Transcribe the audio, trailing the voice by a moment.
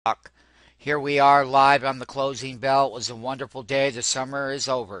Here we are live on the closing bell. It was a wonderful day. The summer is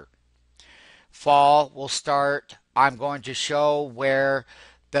over. Fall will start. I'm going to show where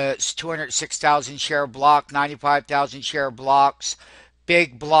the 206,000 share block, 95,000 share blocks,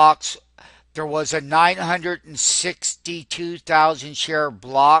 big blocks. There was a 962,000 share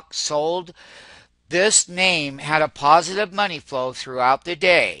block sold. This name had a positive money flow throughout the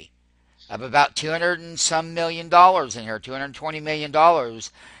day of about 200 and some $1 million in here, $220 million.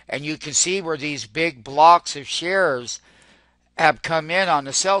 And you can see where these big blocks of shares have come in on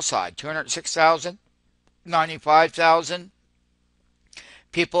the sell side. 206,000, 95,000.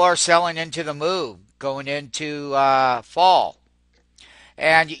 People are selling into the move, going into fall.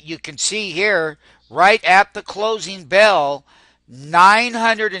 And you can see here, right at the closing bell,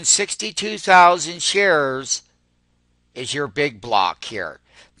 962,000 shares is your big block here.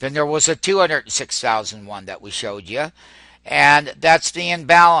 Then there was a 206,000 one that we showed you. And that's the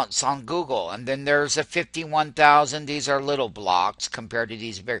imbalance on Google. And then there's a 51,000. These are little blocks compared to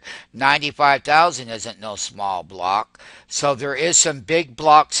these big. 95,000 isn't no small block. So there is some big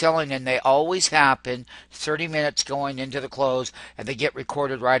block selling, and they always happen 30 minutes going into the close, and they get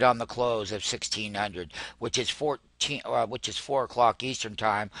recorded right on the close of 1600, which is 4 o'clock Eastern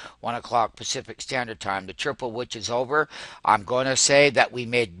Time, 1 o'clock Pacific Standard Time. The triple which is over. I'm going to say that we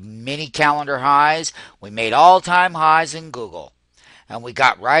made many calendar highs. We made all-time highs in Google. And we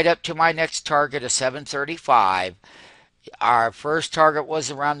got right up to my next target of 735. Our first target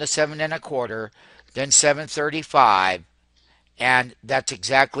was around the 7.25, then 735. And that's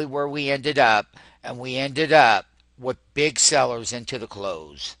exactly where we ended up. And we ended up with big sellers into the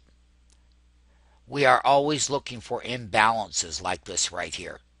close. We are always looking for imbalances like this right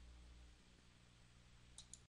here.